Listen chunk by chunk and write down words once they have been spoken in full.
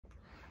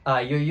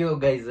Yo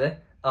guys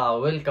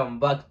welcome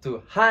back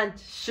to Hunch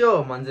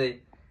Show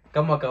manze.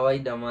 Kama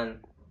kawaida man.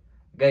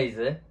 Guys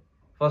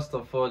first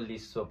of all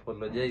is to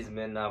apologize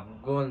man. I've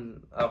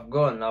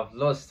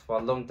lost for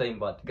a long time,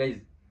 but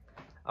guys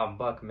I'm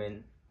back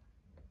man.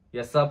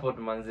 Your support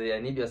manze, I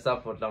need your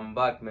support. I'm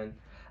back man.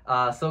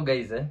 So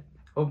guys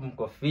hope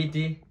mko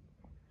fiti.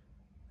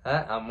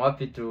 I'm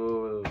happy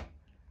to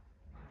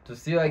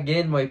see you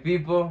again my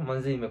people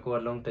manze, imekuwa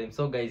a long time.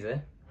 So guys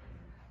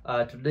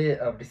today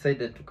I've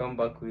decided to come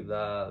back with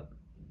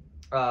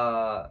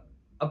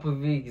hapo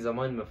hivi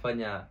zamani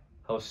nimefanya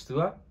house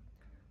tour,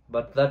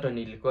 but that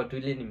one ilikuwa tu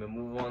ile nime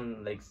move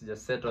on, like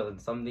just settled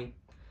and something.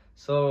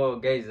 So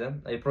guys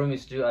I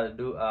promised you I'll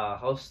do a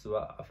house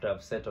tour after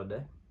I've settled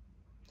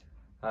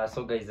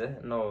so guys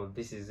no,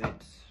 this is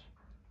it.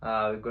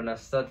 We're gonna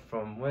start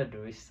from, where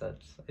do we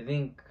start? I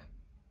think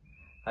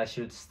I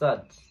should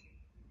start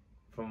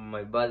from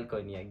my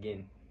balcony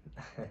again.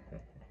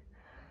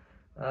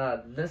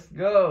 Let's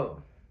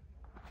go.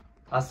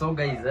 So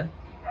guys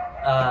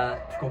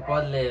tuko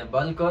pale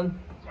balcony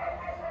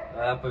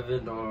hapa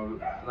hivi, ndo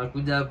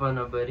nakuja hapa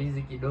na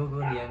barizi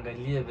kidogo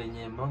niangalie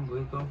venye mambo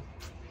iko.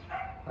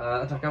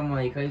 Hata kama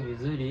haikai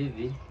vizuri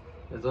hivi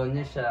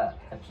naonyesha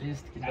at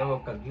least kidogo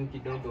kaview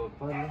kidogo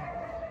pale.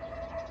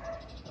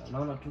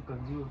 Naona tu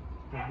kaview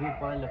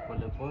pale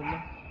pole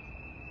pole.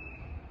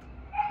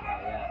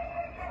 Yeah.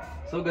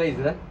 So guys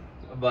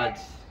but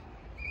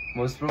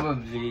most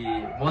probably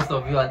most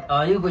of you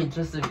are you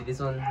interested in this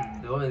one?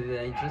 They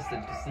are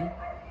interested to see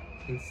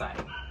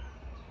inside.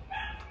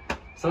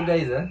 So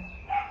guys you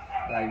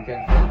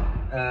can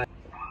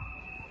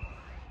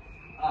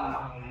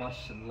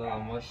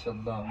mashallah.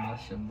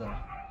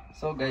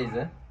 So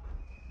guys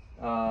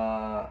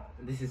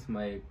this is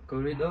my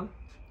corridor.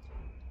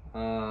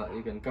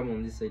 You can come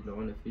on this side, no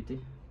one fit.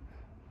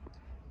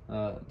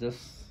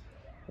 Just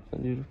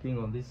you looking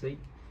on this side.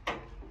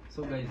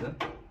 So guys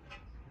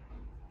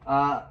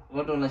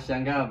watu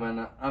wanashangaa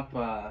bana,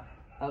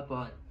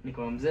 hapa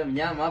niko mzee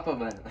mnyama hapa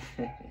bana.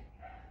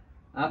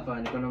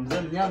 Hapa niko na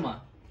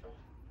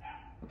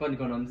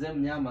mzee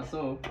mnyama.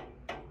 So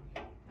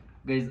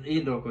guys,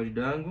 hii ndo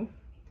corridor yangu.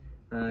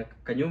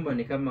 Kanyumba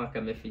ni kama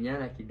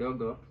kamefinyana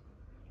kidogo.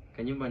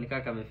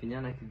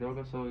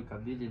 So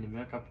ikabidi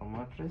nimeweka hapa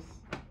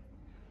mattress.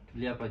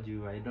 Tulia hapa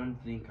juu. I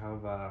don't think I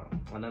have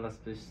another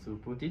space to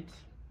put it.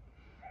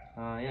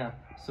 Yeah,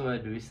 so where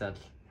do we start?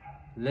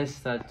 Let's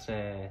start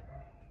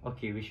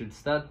okay, we should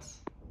start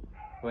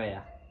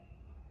where?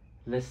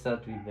 Let's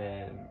start with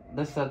the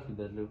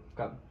look.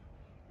 Come.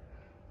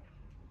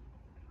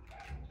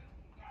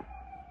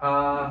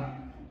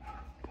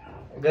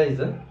 Guys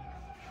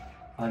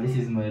this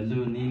is my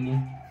loo nini.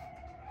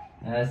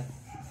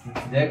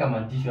 Sijaweka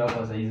matisho hapa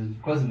sasa hizo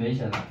because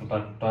imeisha na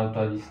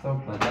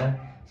tutalistock baadaye.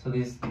 So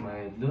this is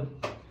my loo.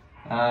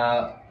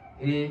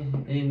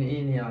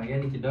 Hii ni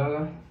wageni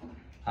kidogo.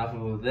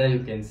 Hapo there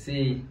you can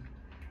see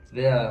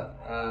there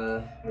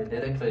the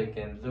director, you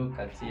can look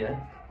at here.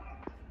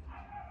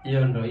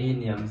 Hiyo ndo hii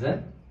ni ya mzee.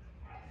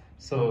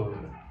 So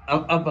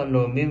hapa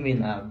ndo mimi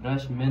na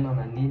brush meno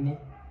na nini.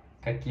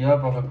 Kakio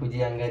hapa kwa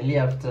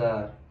kujiangalia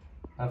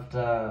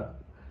after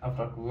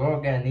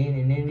kuoga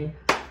nini.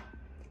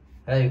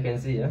 You can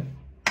see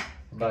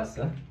bas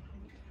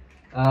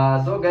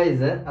so guys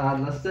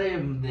last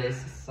time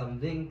there's some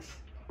things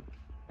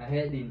I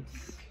had it.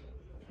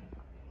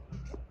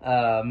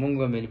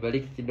 Mungu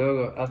amenibariki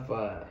kidogo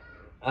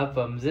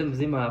hapa mzee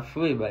mzima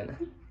afui bana.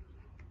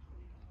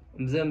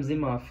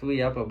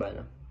 Hapa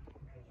bana.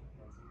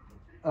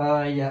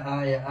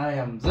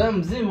 Aya mzee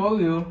mzima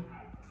huyu.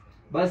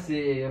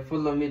 Basi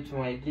follow me to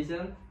my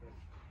kitchen,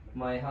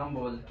 my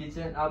humble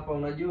kitchen. Hapa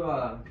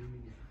unajua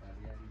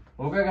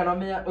ukaga na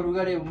menya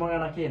urugari umaga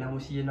na kena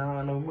muciĩ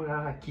na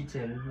umaga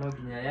kitchen no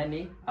ginya,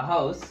 yani a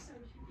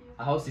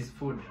house is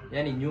food,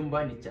 yani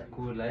nyumba ni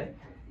chakula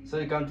So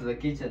you come to the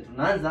kitchen.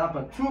 Tunaanza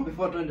hapa tu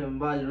before tuende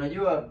mbali.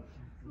 Unajua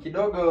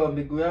kidogo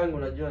miguu yangu,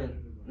 unajua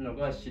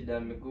inakuwa shida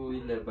miguu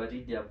ile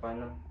baridi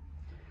hapana.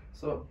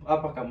 So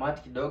hapa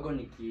kamati kidogo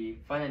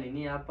nikifanya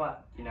nini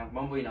hapa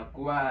mambo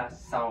inakuwa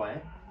sawa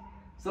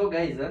So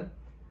guys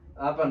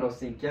hapa ndo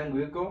sink yangu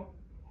iko.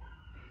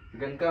 You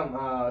can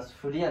come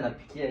sufuria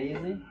napikia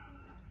hizi.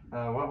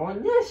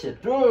 Waonyeshe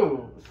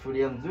tu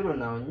sufuria mzuri,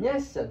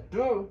 naonyesha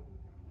tu.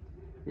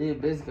 Hii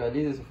basically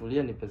hizi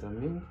sufuria ni pesa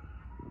mingi.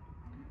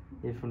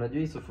 If unajua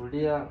hii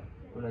sufuria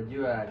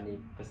unajua ni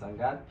pesa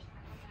ngapi.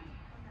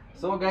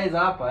 So guys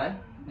hapa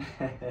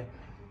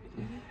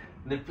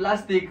ni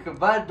plastic,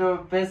 bado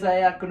pesa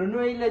ya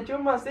kununua ile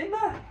chuma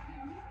sina.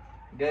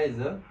 Guys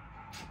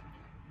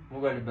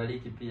Mungu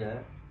anibariki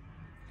pia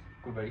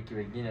kubariki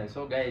wengine.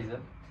 So guys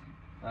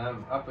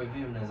hapa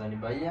hivi unaweza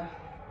nibaia.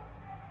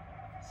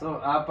 So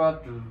hapa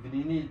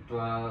tuvidini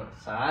twa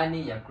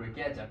sahani ya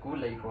kuwekea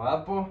chakula iko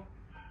hapo.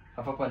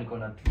 Hapa niko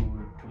na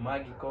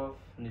magi coffee,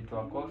 ni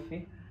twa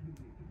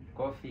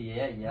coffee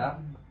yeah.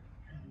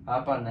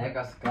 Hapa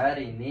naweka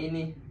sukari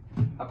nini.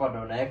 Hapa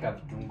ndo naweka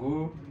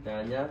vitunguu,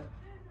 nyanya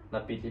na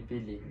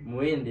pilipili.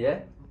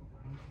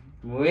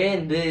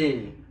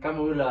 Muende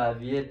kama ule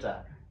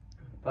avieta.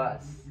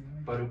 bas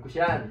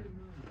parukushani.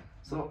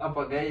 So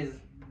hapa guys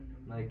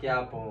nawekea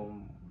hapo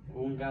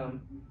unga,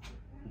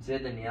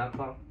 mchele ni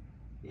hapa.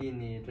 Hii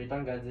ni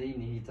tuitangaze, hii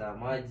ni hita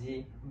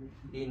maji,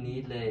 hii ni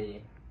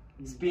ile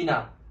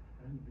spinner.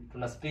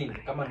 Tuna spin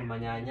kama ni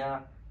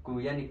manyanya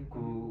yani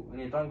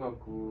nitanga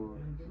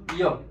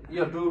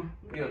hiyo tu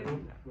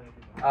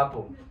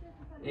hapo.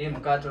 Hii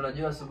mkate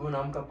unajua asubuhi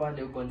unaamka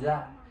pale uko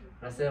njaa,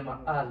 unasema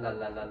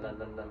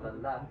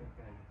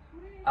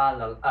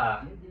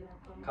la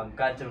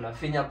kamkate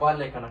unafinya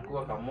pale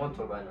kanakuwa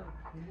kamoto bana.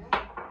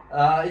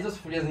 Hizo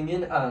sufuria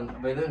zingine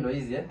by the way ndo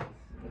hizi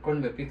niko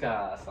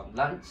nimepika some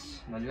lunch.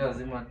 Unajua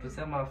lazima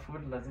tusema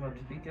food lazima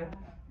tupike.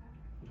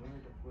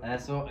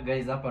 So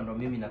guys hapa ndo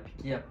mimi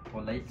napikia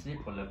politely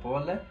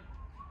pole.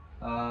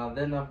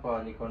 Then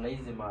hapa niko na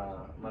hizi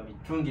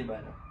mitungi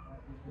bana.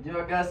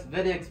 Unajua gas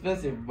very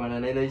expensive bana,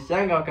 na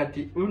inaishanga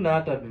wakati una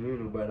hata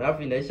duru bana.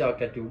 Alafu inaisha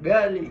wakati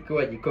ugali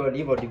ikiwa jikoni,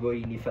 hivyo ndivyo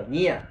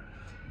inifanyia.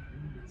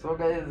 So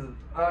guys,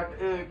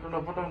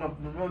 kunapata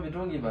mnanunua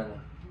mitungi bana.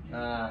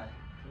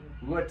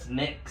 What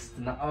next?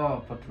 Na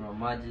hapa tuna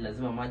maji,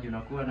 lazima maji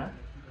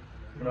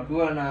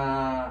unakuwa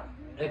na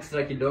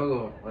extra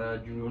kidogo.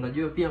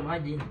 Unajua pia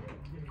maji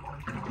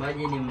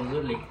ni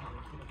mzuri.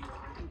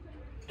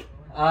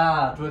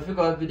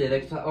 Tumefika wapi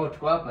director?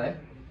 Tuko hapa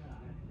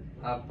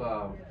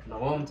hapa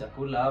tunawarm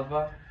chakula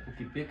hapa.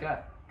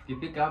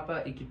 Ukipika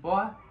hapa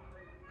ikipoa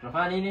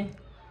tunafanya nini?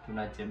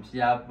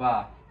 Tunachemshia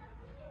hapa.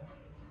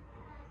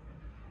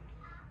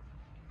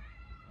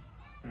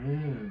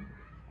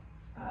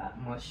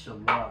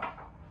 Mashallah.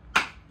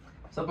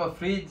 So hapa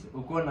fridge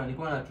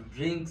nilikuwa na two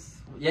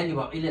drinks. Yani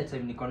kwa ile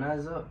time niko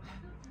nazo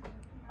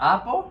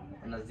hapo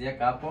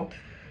unaziweka hapo.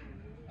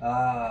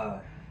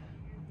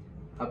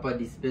 Hapa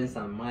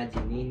dispenser maji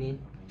nini,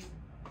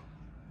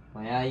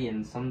 mayai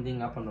and something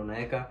hapa ndo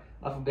naweka.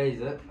 Alafu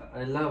guys,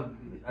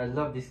 I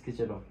love this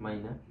kitchen of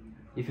mine.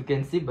 If you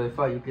can see by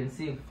far, you can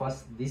see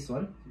first this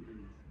one.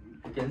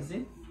 You can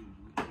see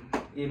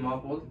hii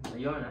marble,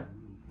 unaona?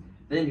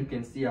 Then you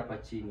can see hapa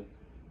chini.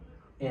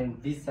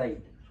 And this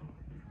side,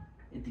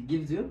 it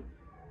gives you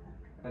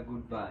a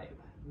good vibe.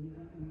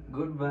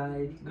 Good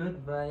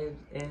vibe,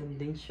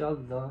 and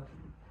inshallah.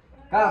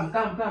 Come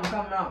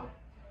now.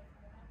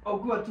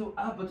 Kwa tu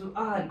hapa tu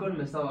nilikuwa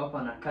nimesahau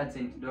hapa na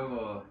curtain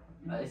kidogo.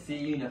 I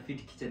see you in a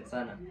fit kitchen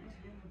sana.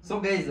 So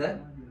guys,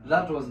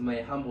 that was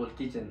my humble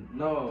kitchen.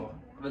 No,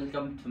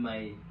 welcome to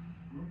my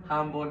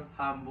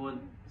humble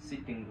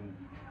sitting room.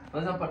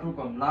 Kwanza hapa tu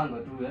kwa mlango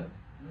tu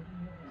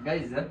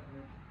guys,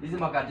 hizi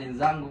makateni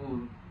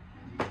zangu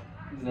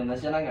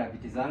zinashana na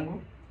viti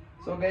zangu.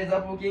 So guys,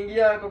 hapo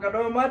ukiingia kwa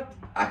kadomat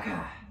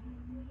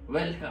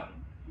welcome.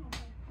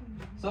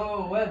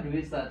 So where do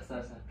we start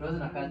sasa? Tuanze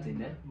na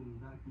curtain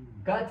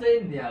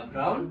Curtain, they are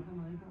brown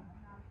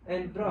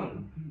and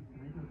brown.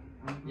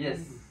 Yes,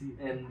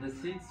 and the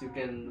seats you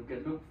can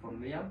look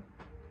from here.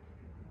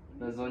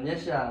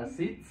 Nazoonyesha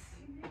seats.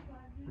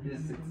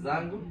 These seats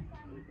zangu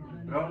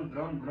brown.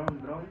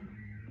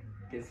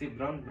 You can see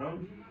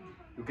brown.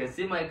 You can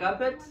see my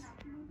carpet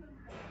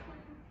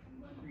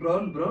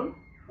brown.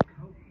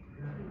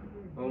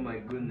 Oh my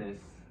goodness,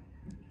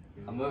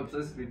 I'm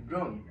obsessed with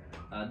brown.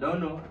 I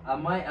don't know,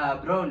 am I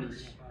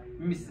brownish?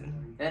 Miss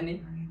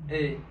any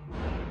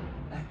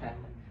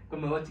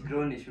kama watch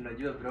brownish,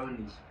 unajua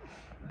brownish.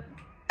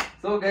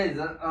 So guys,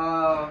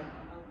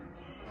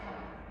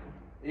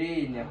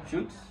 hii ni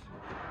shoot.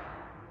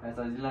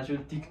 Sasa zila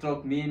shoot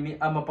TikTok mimi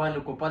ama pale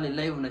uko pale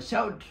live na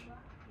shout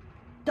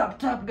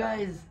tap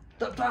guys,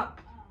 tap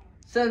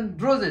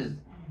send roses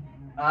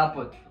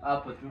hapo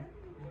tu.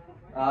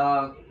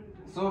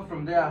 So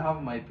from there I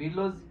have my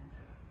pillows.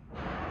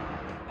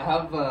 I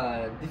have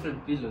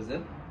different pillows.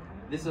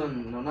 This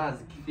one naona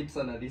fits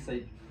on this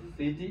side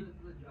fiti.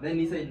 Then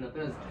this side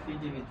napenda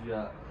fiti with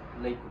your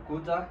like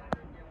ukuta.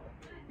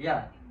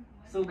 Yeah.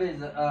 So guys,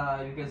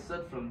 you can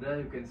start from there.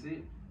 You can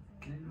see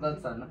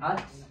that's an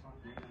art.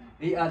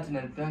 Hii art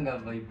inanipanga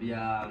vibe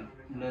ya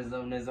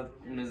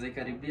unaweza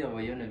karibia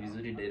waione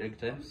vizuri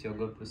director.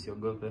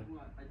 Usiogope.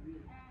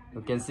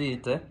 You can see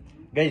it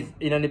guys,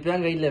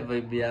 inanipanga ile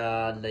vibe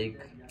ya like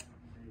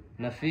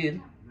na feel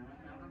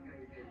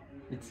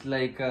it's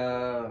like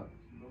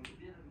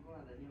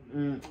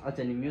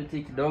acha ni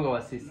mute kidogo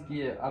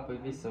wasisikie hapa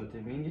hivi sauti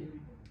mingi.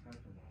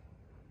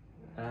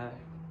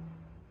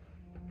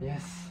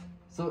 Yes,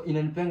 so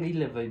inanipanga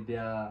ile vibe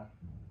ya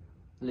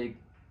like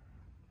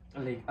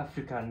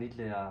African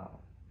ile ya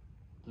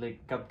like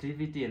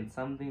captivity and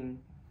something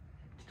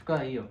kituka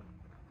hiyo.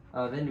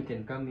 Then you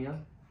can come here.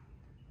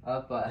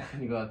 Hapa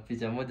niko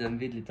picha moja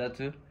mbili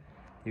tatu,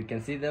 you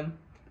can see them.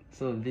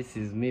 So this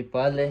is me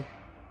pale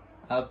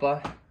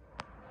hapa.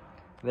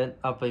 Then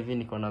hapa hivi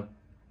niko na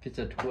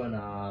picha tukua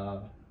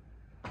na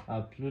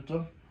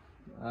Pluto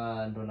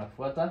ndo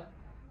nafuata.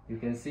 You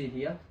can see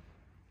here.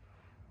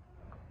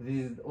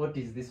 What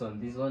is this one?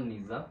 This one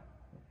is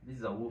this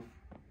is a wolf.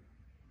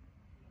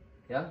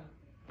 Yeah,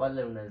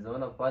 pale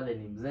unaziona pale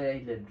ni mzee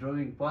ile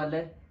drawing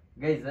pale.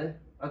 Guys,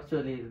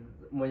 actually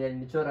mwenye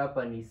nilichora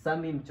hapa ni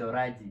Sami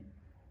mchoraji.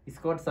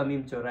 It's called Sami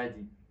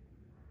mchoraji.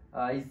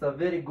 He's a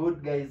very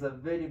good guy. He's a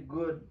very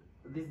good.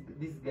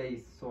 This guy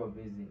is so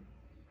amazing.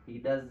 He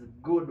does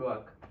good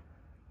work.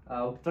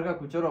 Ukitaka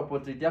kuchora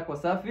portrait yako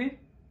safi,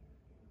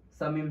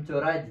 Sami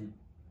Mchoraji.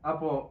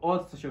 Hapo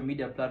all social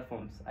media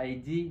platforms,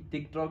 IG,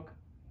 TikTok,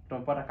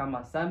 tunampata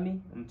kama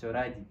Sami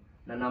Mchoraji.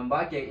 Na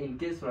namba yake, in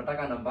case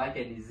unataka namba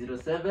yake, ni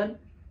 07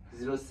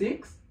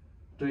 06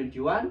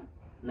 21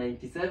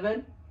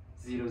 97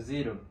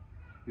 00.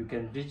 You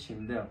can reach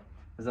him there.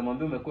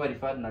 Zamwambia umekuwa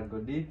referred na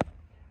Godi.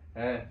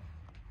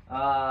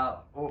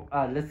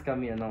 Let's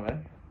come here now,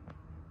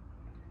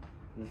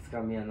 Let's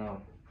come here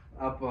now.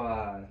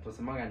 Hapa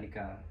tusemanga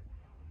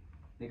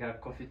nika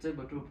coffee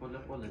table tu pole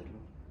pole tu.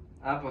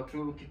 Hapa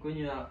tu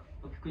ukikunywa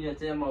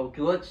chai ama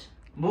ukiwatch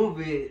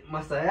movie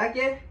masaa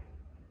yake,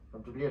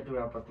 natulia tu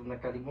hapa, tuna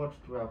remote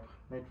tu hapa.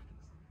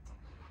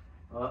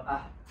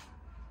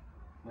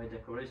 My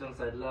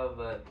decorations, I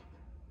love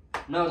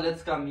now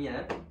let's come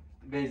here.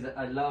 Guys,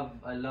 I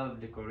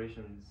love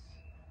decorations.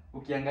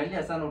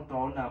 Ukiangalia sana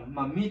utaona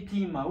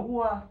mamiti,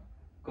 maua,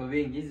 kwa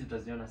wingi hizi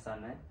utaziona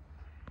sana.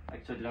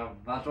 Actually love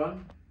that one.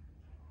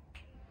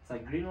 It's a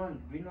green one.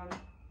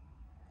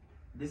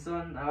 This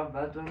one, I have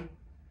that one.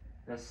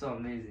 That's so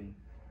amazing.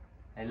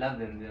 I love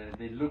them.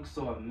 They look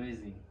so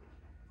amazing.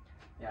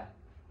 Yeah.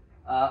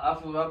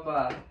 Afu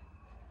hapa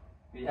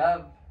we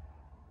have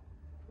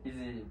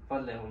hizi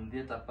pale home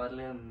theater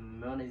pale,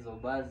 mmeona hizo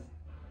bars.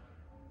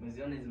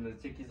 Mmeziona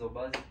zimecheki hizo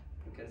bars.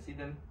 You can see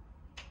them.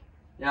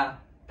 Yeah.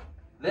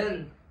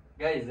 Then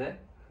guys,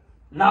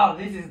 now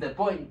this is the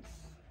point.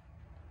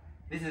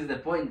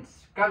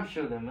 Come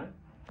show them,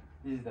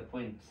 This is the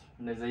point.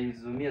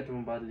 Unaweza tu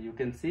mbali. You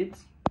can see it.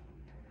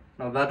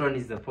 Now that one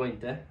is the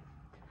point,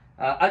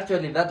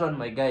 Actually that one,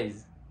 my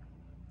guys.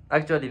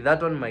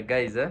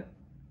 I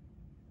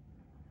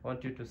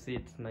want you to see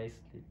it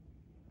nicely.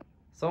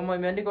 Somo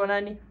imeandikwa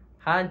nani?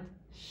 Hunt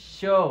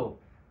Show.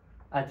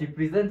 Ati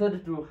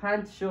presented to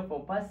Hunt Show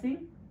for passing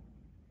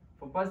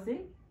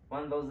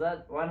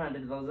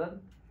 100,000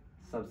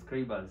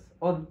 subscribers.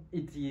 All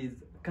it is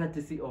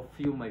courtesy of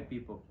you, my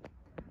people.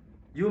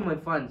 You, my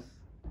fans.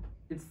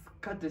 It's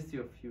courtesy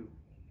of you.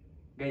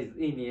 Guys,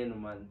 in the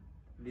end, man.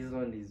 This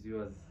one is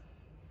yours.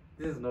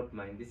 This is not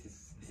mine. This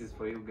is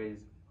for you guys.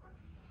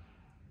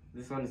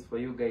 This one is for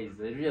you guys.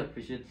 I really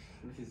appreciate.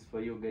 This is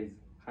for you guys.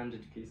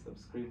 100k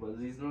subscribers.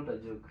 It's not a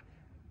joke.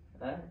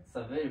 It's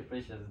a very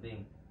precious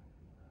thing.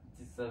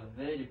 It's a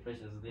very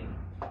precious thing.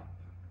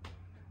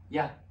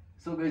 Yeah.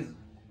 So guys,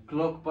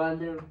 clock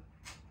pale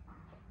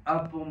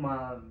hapo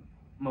ma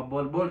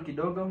ball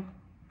kidogo.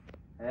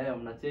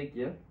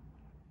 Mnacheki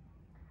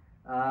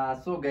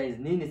so guys,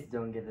 nini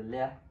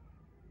sijaongelelea?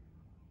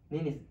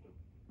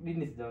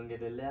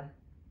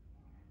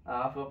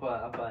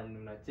 Hapa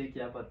mnacheki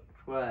hapa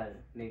kwa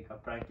nika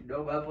prank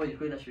kidogo hapo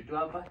ilikuwa inashoot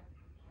hapa.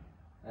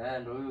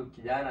 Ndio huyu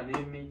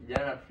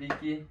kijana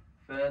Friki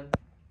Fel.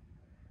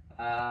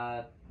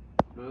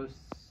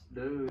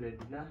 Do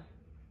ready na.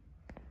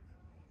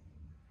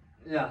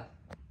 Yeah.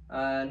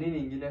 Nini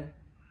ingine?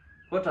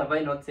 What have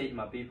I not said,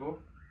 my people?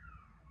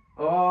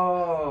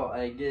 Oh,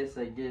 I guess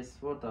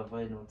what have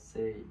I not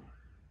said?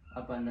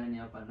 Hapa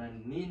ndani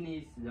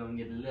nini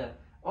sijaongelelea?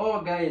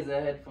 Oh guys,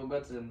 I had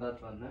forgotten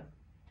that one,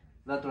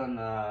 That one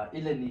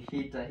ile ni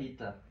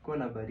heater.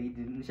 Kuna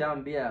baridi.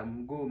 Nishaambia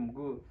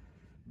mguu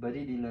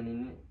baridi na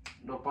nini?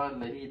 Ndo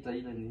pale heater,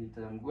 ile ni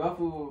heater. Mguu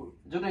afu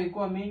joto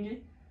ilikuwa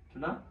mingi,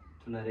 tuna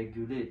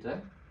regulate,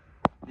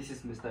 This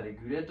is Mr.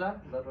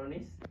 Regulator. That one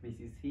is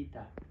Mrs.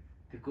 Heater,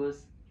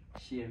 because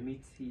she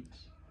emits heat.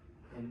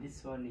 And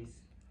this one is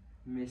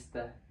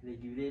Mr.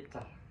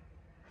 Regulator.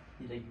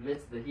 He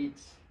regulates the heat.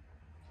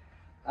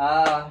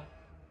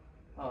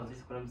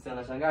 This kuna msana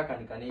anashangaa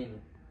kanika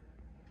nini?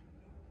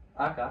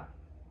 Aka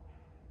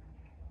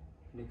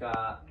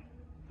nika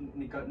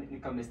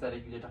Mr.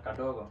 Regulator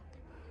kadogo,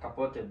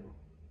 portable.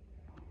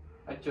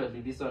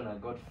 Actually this one I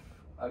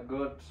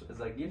got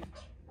as a gift.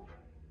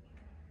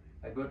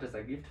 I got as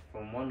a gift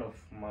from one of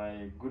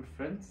my good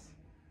friends,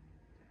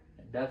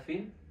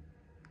 Daphne.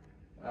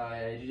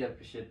 I really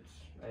appreciate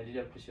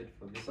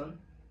for this one.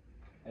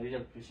 I really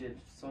appreciate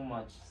so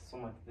much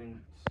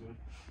things.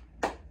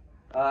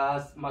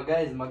 My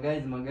guys.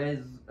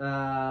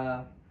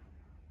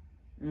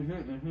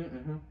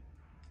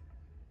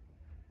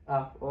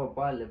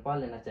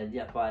 Pale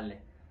nachajia pale.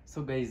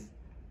 So guys,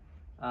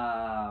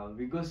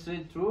 we go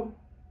straight through.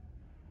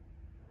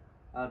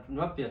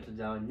 Wapi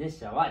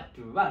hatujaonyesha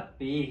watu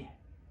wapi?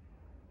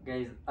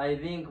 Guys, I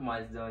think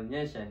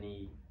mazionyesha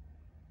ni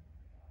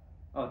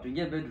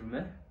tuingie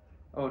bedroom,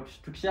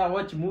 tukisha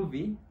watch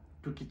movie,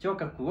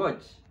 tukichoka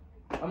kuwatch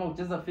ama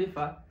kucheza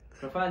FIFA,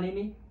 tutafanya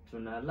nini?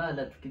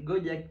 Tunalala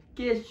tukigoja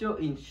kesho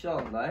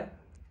inshallah.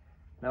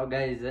 Now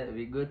guys,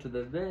 we go to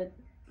the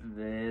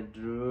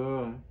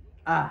bedroom.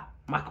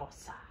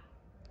 Makosa.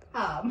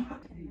 Was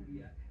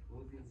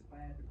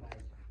inspired by.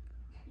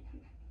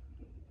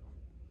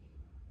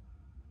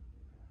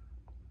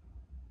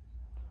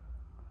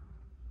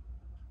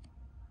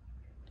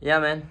 Yeah,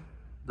 man,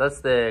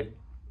 that's the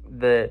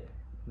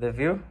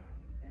view.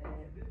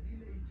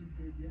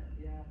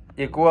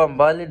 ikuwa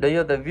mbali. Do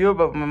you the view,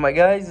 but my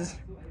guys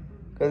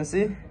can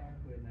see?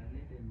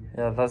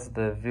 Yeah, that's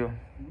the view.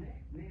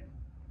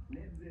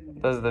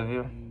 That's the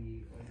view.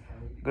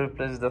 Good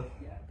place though.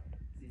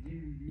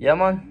 Yeah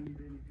man.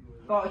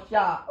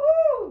 Kosha.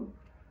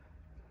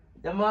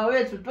 Jamaa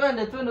wetu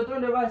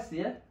twende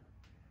basi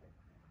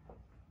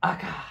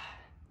Aka.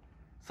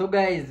 So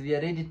guys, we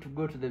are ready to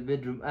go to the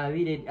bedroom. Are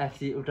we ready?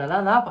 Asi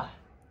utalala hapa?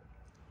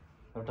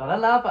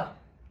 Utalala hapa?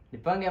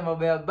 Nipange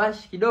mambo ya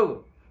bash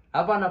kidogo.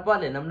 Hapa na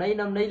pale namna hii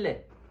namna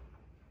ile.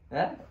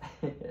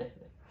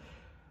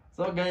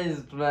 So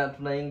guys,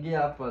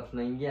 tunaingia hapa,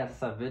 tunaingia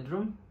sasa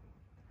bedroom.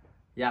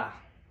 Yeah.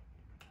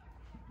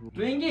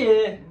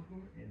 Tuingie.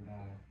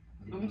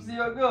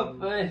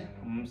 Msiogope.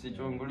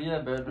 Msichungulie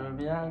bedroom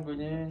yangu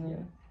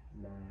nyinyi.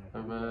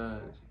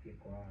 Baba.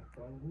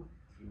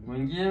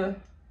 Mwingie.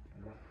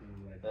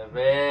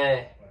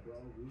 Bebe.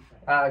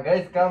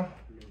 Guys, come.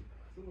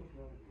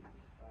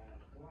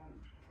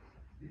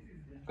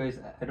 Guys,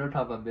 I don't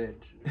have a bed.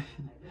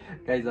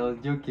 Guys, I was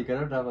joking. I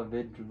don't have a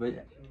bed to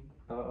bed.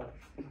 You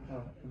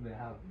may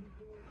have.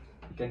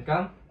 You can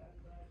come.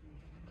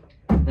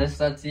 Let's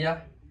start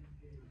here.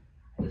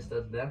 Let's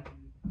start there.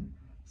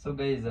 So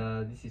guys,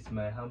 this is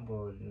my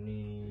humble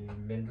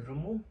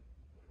bedroom.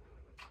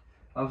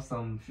 I have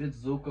some shit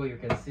zuko. You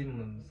can see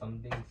some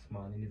things,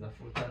 man. It is a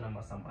photo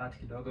and some art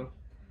kidogo.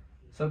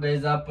 So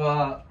guys,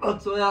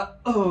 also yeah.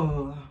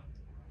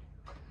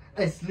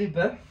 I sleep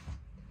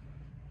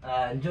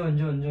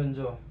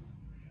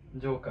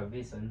Njoo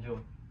kabisa, njoo.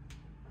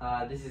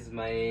 This is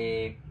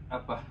my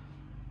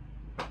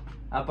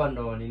hapa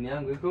ndo nini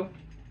yangu iko.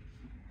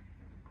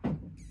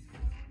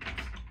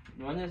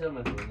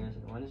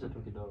 Nionyesha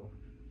tu kidogo.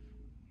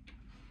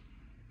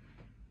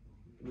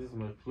 This is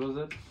my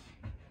closet.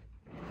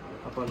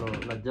 Hapa ndo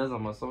najaza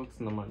ma socks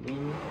na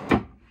manini.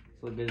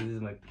 So guys, this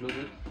is my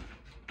closet.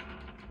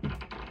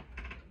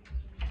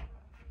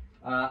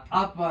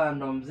 Hapa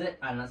ndo mzee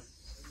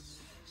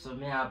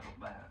anasomea hapo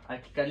bana.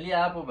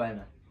 Akikalia hapo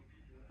bana.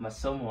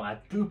 Masomo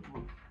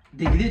atupu.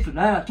 Degree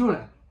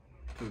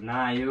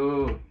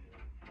tunayo.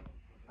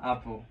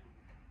 Hapo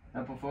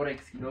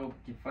forex kidogo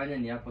kifanya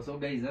ni hapo. So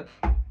guys,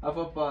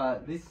 hapa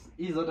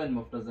these zote ni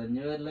mafuta za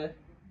nywele.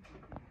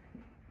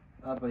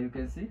 Hapa you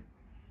can see.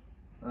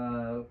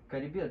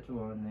 Karibia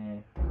tu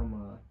one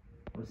kama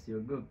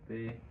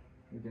usiogope.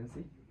 You can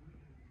see.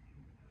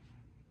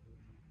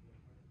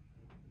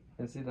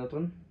 Can see that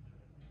one?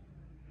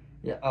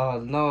 Yeah,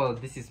 now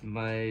this is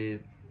my,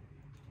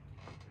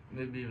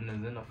 maybe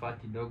unaweza nafaa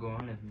kidogo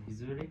one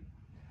vizuri.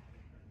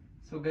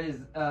 So guys,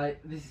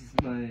 this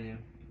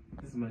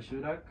is my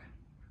shoe rack.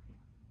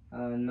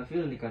 Na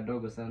feel ni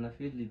kadogo sana. I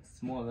feel it's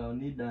small. I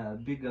need a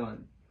bigger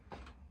one.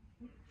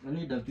 I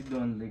need a bigger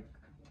one,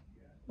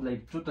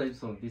 like 2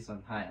 types of this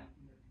one higher.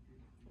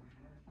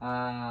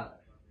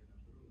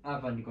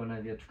 Hapa niko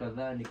na viatu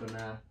kadhaa, niko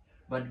na,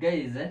 but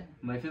guys,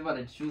 my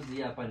favorite shoes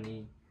here hapa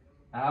ni,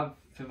 I have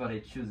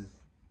favorite shoes.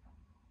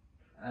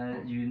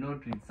 You know,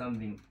 with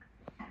something,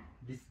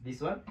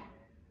 this one,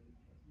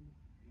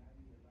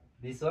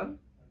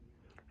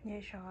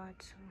 yeah,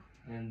 short,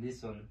 and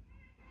this one.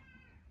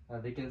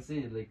 They can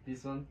see like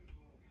this one.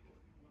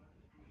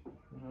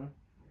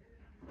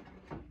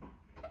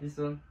 This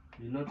one.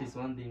 You notice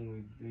one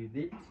thing with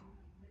it.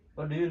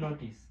 What do you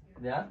notice?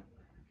 There.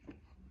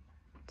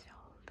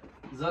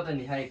 Zote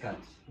ni high cut.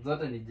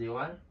 Zote ni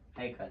J1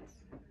 high cut.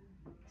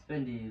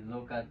 Spendi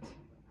low cut.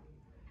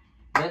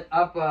 Then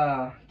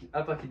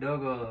hapa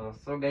kidogo.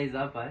 So guys,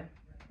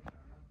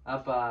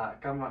 hapa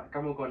kama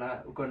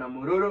uko na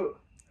mururu,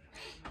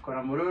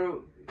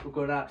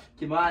 uko na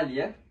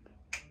kimali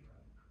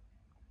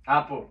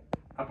hapo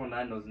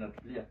nando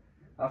zinatulia.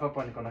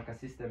 Hapa niko na ka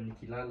system,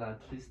 nikilala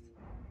at least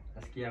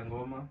nasikia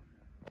ngoma.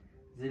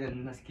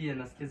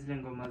 Nasikia zile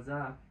ngoma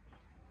za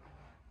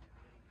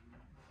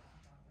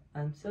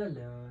I'm so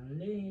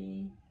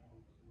lonely,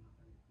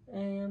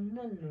 I am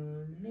not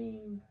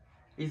lonely.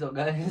 Hizo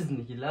guys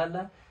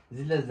nikilala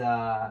zile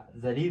za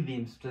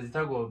rhythms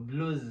tutazitagwa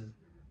blues,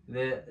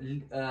 the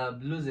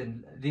blues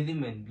and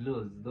rhythm and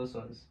blues, those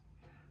ones.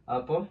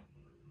 Hapo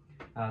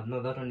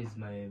no, that one is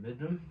my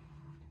bedroom.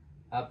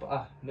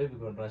 Hapo maybe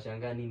kwa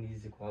tunashangaa nini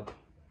hizi kwa hapo.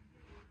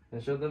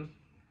 Can show them.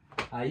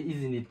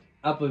 Hizi ni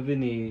hapo hivi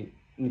ni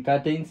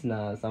curtains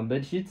na some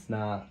bed sheets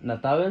na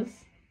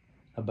towels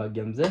na bag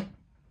ya mzee.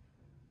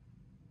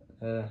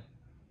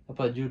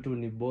 Hapa juu tu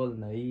ni ball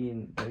na hii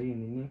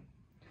nini.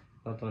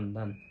 That one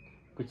done.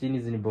 Kuchini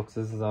hizi ni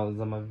boxes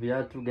za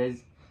maviatu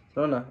guys.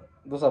 Unaona?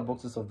 Those are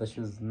boxes of the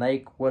shoes.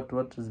 Nike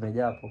what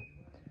zimejaa hapo.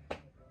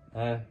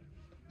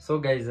 So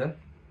guys,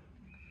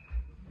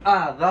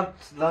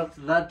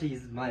 that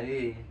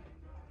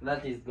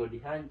is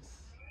Goddyhunch.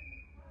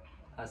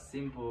 A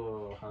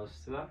simple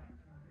house tour.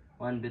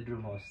 1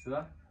 bedroom house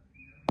tour.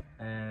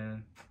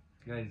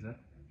 Guys,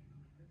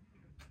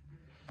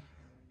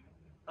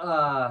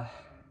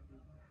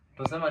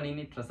 tunasema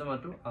nini? Tunasema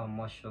tu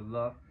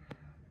mashallah.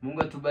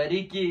 Mungu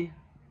atubariki.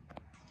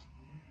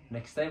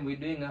 Next time we're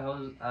doing a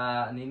house,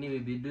 we'll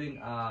be doing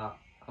a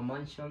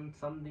mansion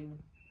something.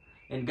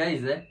 And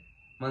guys,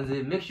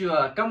 manze, make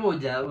sure kama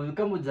uja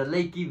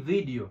like hii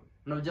video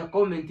na uja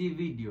comment hii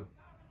video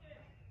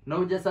na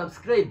uja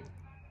subscribe,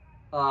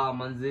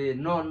 manze,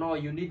 no,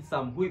 you need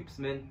some whips,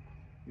 man.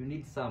 You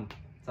need some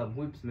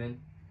whips, man.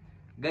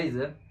 Guys,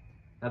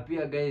 na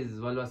pia guys,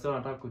 wale wasio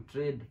wanataka ku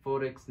trade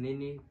forex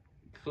nini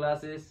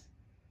classes,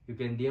 you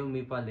can DM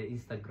me pale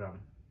Instagram.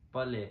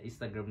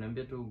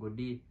 Niambia tu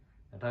Godi,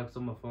 nataka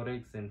kusoma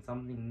forex and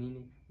something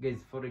nini. Guys,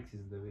 forex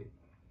is the way.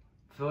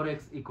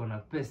 Forex iko na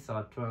pesa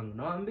watu wangu.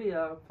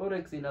 Nawaambia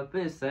forex ina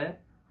pesa,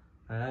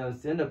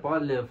 usiende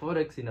pale,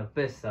 forex ina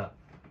pesa.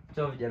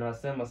 Cho vijana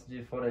wasema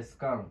sijui forex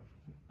scam.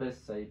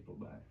 Pesa ipo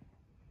bana.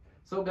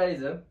 So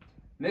guys,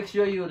 make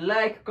sure you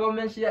like,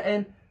 comment, share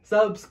and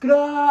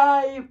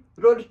subscribe.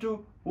 Road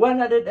to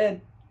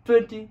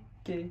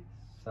 120k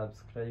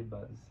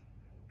subscribers.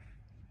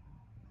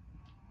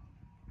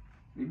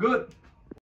 We good.